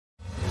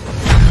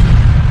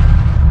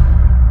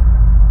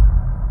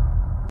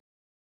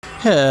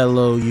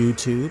Hello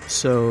YouTube.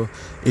 So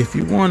if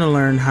you want to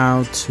learn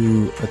how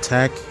to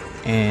attack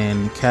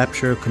and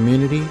capture a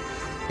community,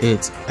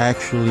 it's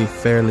actually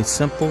fairly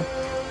simple.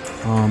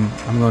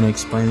 I'm going to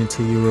explain it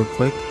to you real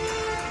quick.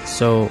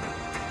 So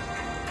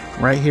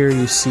right here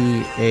you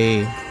see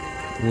a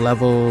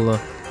level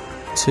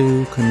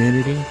 2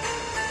 community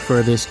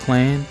for this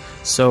clan.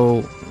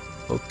 So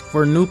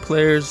for new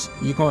players,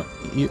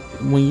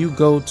 when you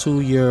go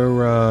to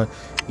your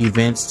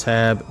events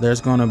tab,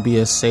 there's going to be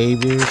a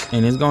saviors,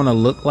 and it's going to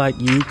look like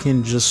you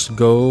can just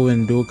go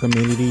and do a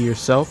community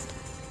yourself,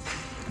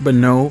 but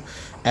no,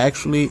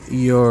 actually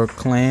your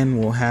clan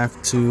will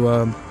have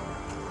to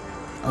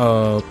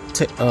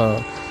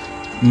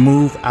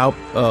move out,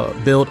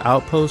 build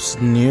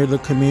outposts near the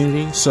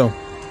community. So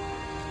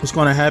what's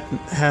going to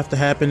have to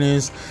happen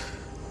is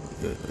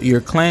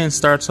your clan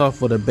starts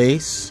off with a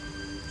base,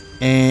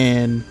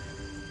 and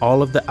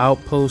all of the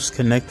outposts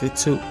connected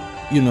to,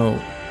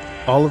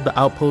 all of the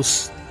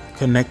outposts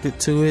connected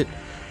to it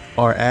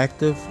are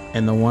active,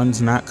 and the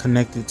ones not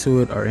connected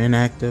to it are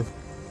inactive.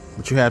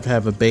 But you have to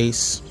have a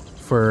base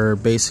for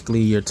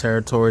basically your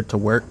territory to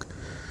work.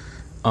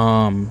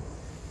 For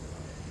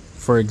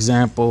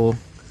example,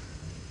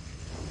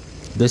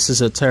 this is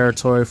a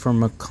territory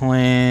from a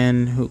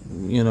clan who,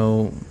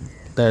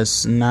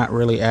 that's not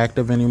really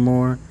active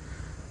anymore.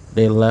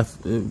 They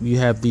left. You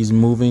have these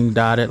moving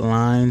dotted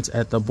lines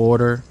at the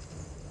border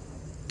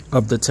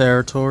of the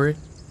territory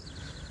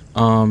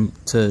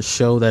to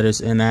show that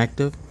it's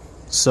inactive.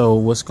 So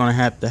what's going to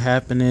have to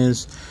happen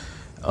is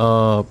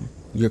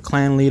your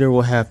clan leader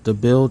will have to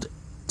build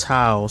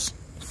tiles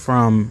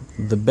from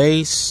the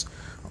base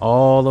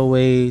all the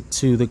way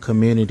to the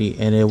community,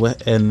 and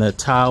the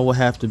tile will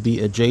have to be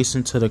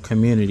adjacent to the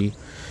community,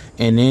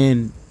 and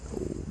then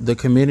the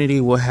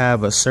community will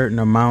have a certain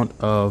amount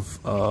of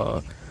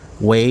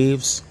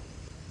waves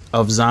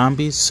of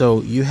zombies.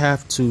 So you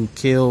have to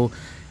kill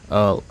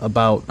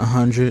about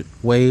 100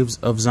 waves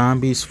of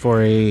zombies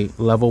for a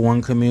level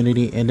 1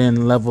 community, and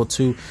then level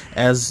 2,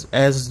 as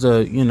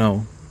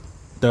the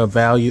the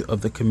value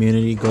of the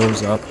community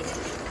goes up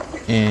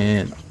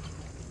and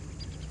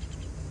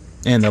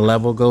the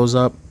level goes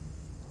up,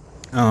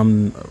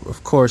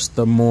 of course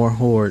the more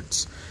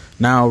hordes.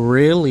 Now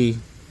really,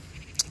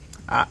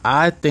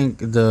 I think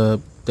the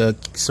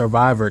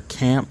survivor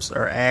camps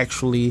are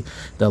actually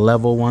the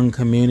level 1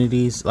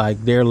 communities.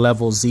 Like, they're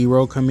level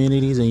 0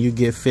 communities, and you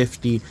get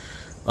 50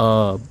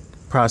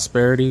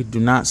 prosperity. Do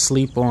not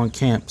sleep on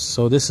camps.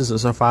 So this is a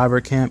survivor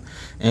camp,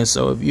 and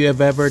so if you have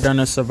ever done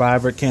a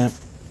survivor camp,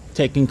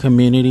 taking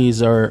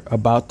communities are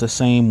about the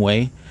same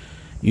way.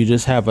 You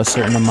just have a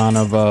certain amount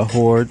of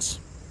hordes.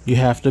 You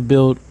have to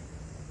build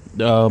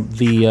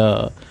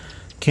the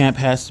camp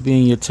has to be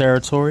in your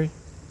territory,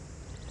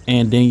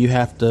 and then you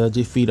have to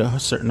defeat a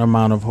certain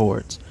amount of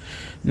hordes.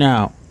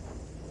 Now,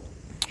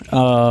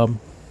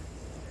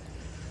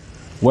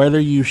 whether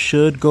you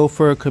should go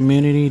for a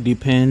community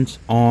depends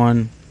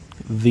on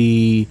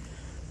the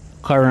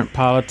current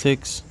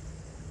politics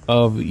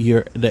of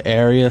the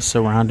area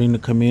surrounding the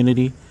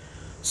community.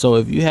 So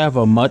if you have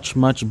a much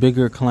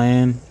bigger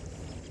clan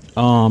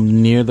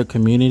near the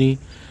community,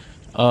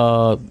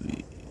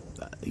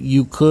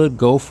 you could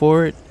go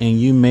for it, and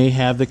you may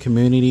have the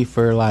community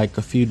for like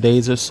a few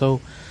days or so.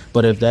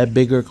 But if that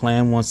bigger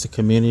clan wants the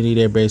community,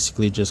 they're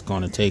basically just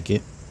going to take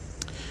it.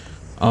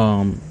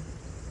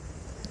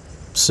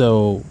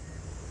 So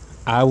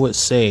I would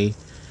say,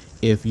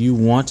 if you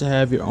want to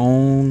have your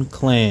own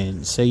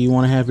clan, say you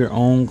want to have your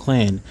own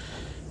clan,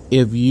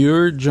 if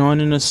you're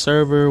joining a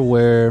server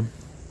where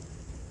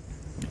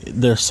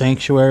the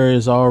sanctuary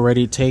is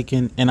already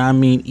taken, and I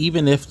mean,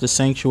 even if the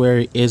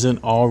sanctuary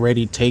isn't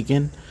already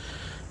taken,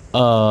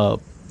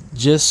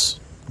 just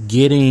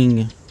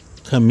getting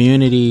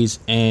communities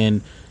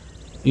and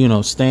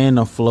staying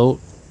afloat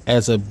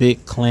as a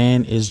big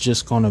clan is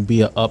just going to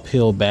be an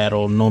uphill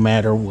battle no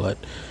matter what.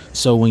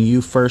 So when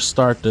you first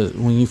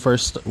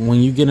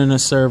when you get in a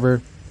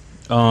server,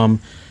 and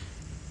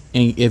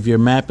if your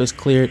map is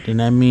cleared, then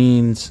that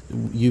means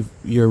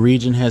your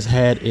region has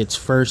had its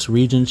first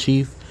region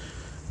chief.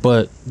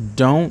 But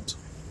don't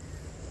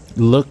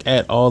look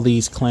at all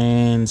these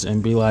clans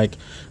and be like,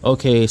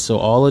 okay, so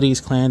all of these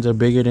clans are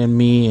bigger than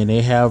me and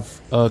they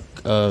have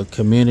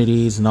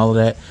communities and all of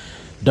that.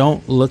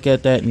 Don't look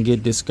at that and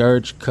get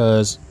discouraged,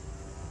 because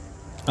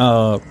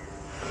a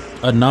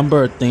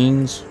number of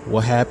things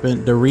will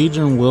happen. The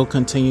region will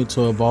continue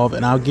to evolve,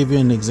 and I'll give you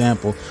an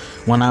example.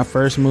 When I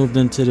first moved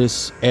into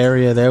this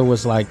area, there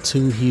was like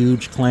 2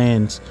 huge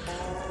clans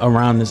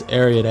around this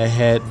area that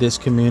had this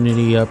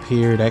community up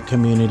here, that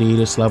community,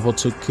 this level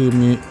 2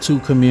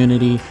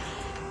 community,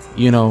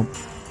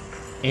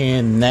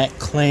 and that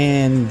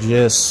clan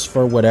just,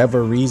 for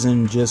whatever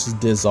reason, just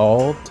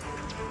dissolved.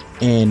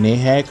 And they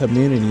had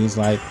communities,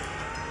 like,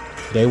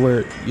 they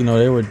were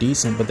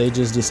decent, but they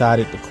just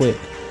decided to quit.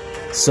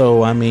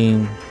 So I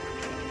mean,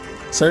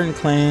 certain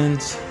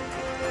clans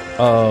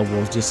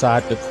will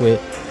decide to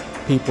quit.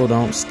 People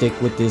don't stick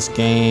with this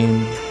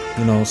game.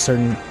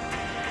 Certain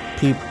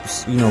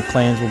people,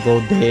 clans will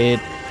go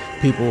dead.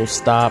 People will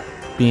stop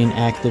being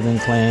active in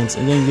clans,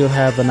 and then you'll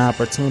have an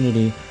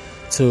opportunity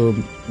to,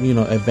 you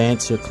know,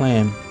 advance your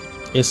clan.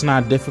 It's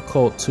not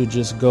difficult to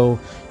just go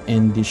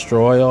and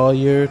destroy all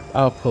your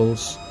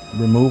outposts,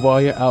 remove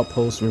all your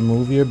outposts,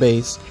 remove your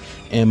base,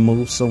 and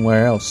move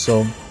somewhere else.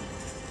 So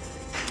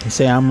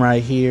say I'm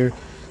right here,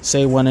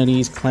 say one of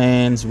these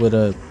clans with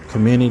a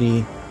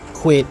community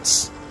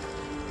quits,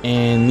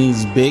 and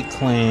these big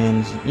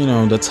clans, you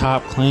know, the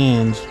top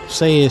clans,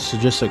 say it's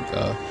just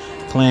a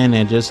clan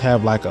that just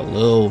have like a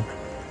little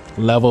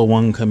level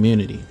 1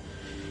 community,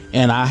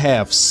 and I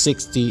have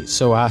 60,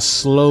 so I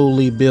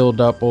slowly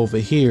build up over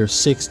here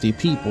 60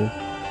 people.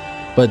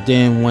 But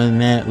then when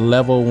that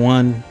level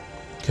 1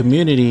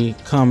 community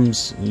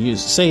comes, you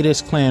say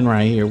this clan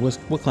right here,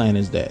 what clan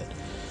is that?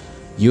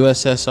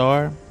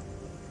 USSR.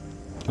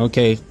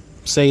 Okay,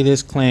 say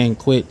this clan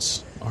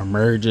quits or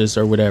merges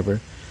or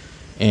whatever,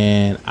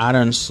 and I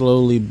done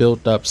slowly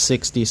built up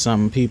 60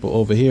 something people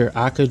over here.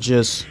 I could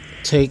just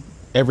take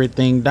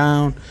everything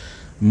down,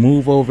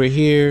 move over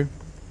here,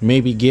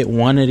 maybe get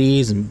one of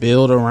these and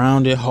build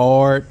around it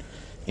hard,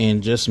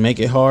 and just make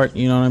it hard,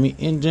 you know what I mean,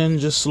 and then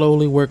just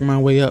slowly work my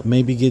way up,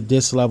 maybe get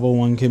this level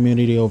 1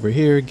 community over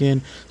here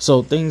again.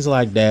 So things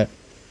like that.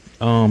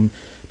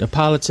 The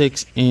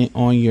politics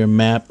on your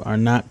map are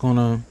not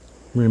gonna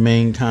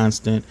remain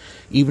constant.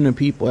 Even the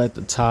people at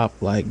the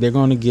top, like, they're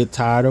gonna get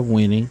tired of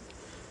winning.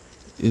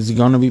 Is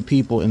gonna be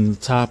people in the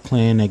top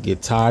clan that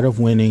get tired of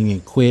winning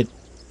and quit,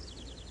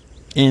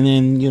 and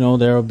then, you know,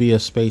 there will be a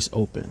space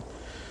open.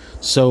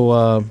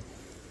 So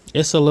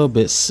it's a little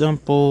bit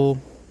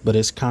simple, but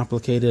it's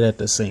complicated at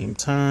the same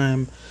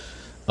time.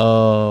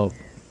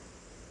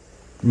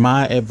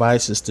 My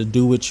advice is to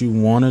do what you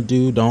want to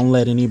do. Don't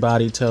let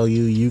anybody tell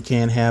you you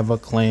can't have a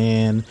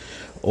clan,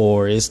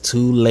 or it's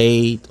too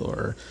late,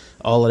 or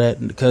all of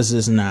that, because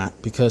it's not.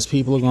 Because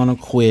people are going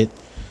to quit,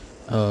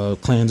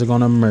 clans are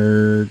going to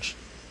merge,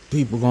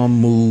 people are going to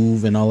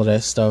move, and all of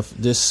that stuff.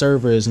 This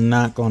server is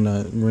not going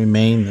to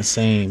remain the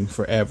same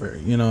forever,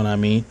 you know what I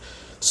mean?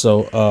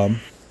 So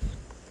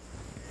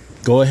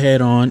go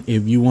ahead on,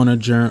 if you want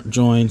to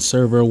join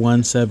server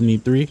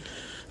 173.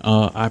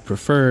 I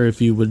prefer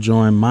if you would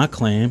join my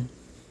clan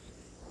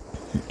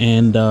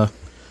and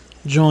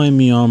join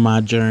me on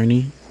my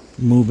journey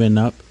moving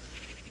up.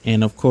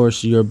 And of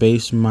course, your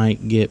base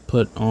might get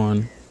put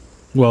on,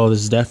 well,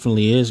 this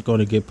definitely is going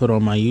to get put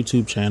on my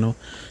YouTube channel,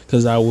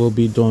 because I will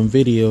be doing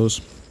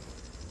videos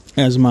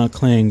as my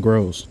clan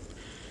grows.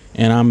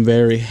 And I'm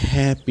very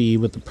happy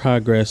with the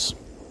progress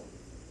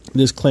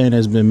this clan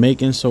has been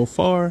making so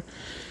far,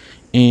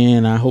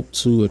 and I hope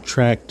to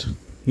attract,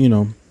 you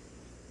know,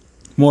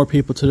 more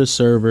people to the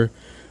server,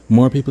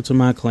 more people to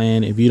my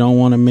clan. If you don't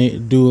want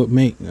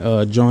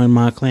to join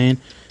my clan,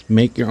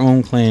 make your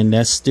own clan.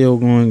 That's still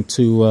going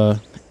to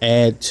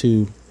add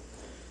to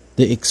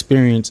the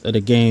experience of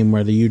the game,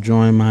 whether you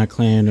join my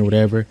clan or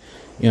whatever,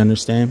 you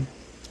understand?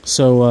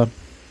 So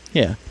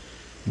yeah,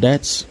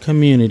 that's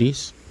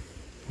communities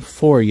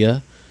for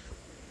you.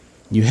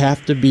 You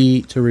have to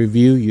be, to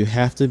review, you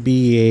have to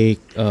be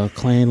a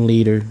clan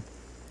leader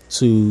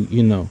to,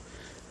 you know,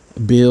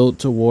 build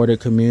toward a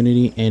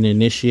community and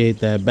initiate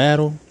that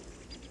battle.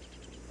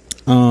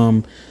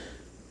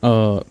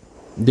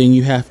 Then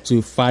you have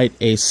to fight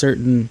a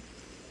certain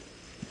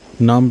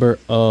number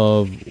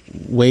of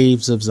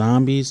waves of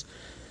zombies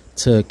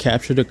to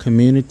capture the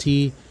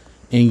community,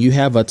 and you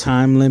have a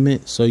time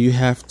limit, so you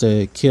have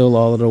to kill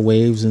all of the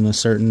waves in a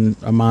certain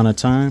amount of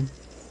time.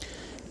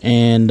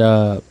 And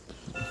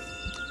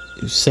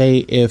say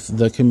if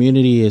the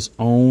community is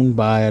owned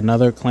by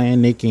another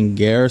clan, they can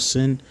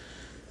garrison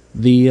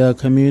the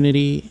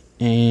community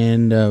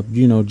and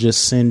you know,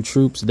 just send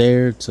troops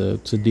there to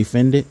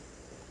defend it.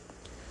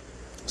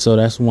 So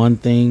that's one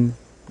thing.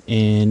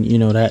 And you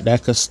know,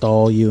 that could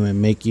stall you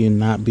and make you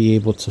not be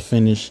able to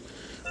finish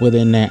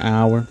within that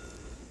hour,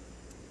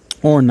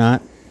 or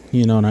not,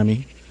 you know what I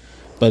mean?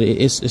 But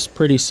it's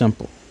pretty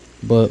simple,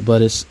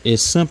 but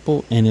it's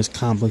simple and it's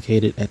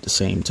complicated at the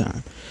same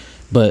time.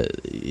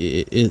 But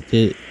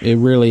it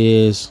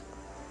really is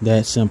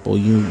that simple.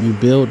 You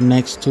build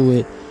next to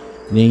it,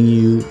 then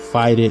you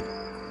fight it,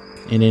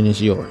 and then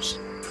it's yours.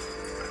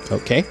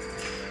 Okay?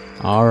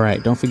 All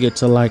right. Don't forget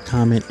to like,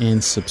 comment,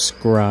 and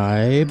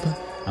subscribe.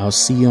 I'll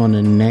see you on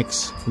the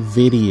next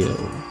video.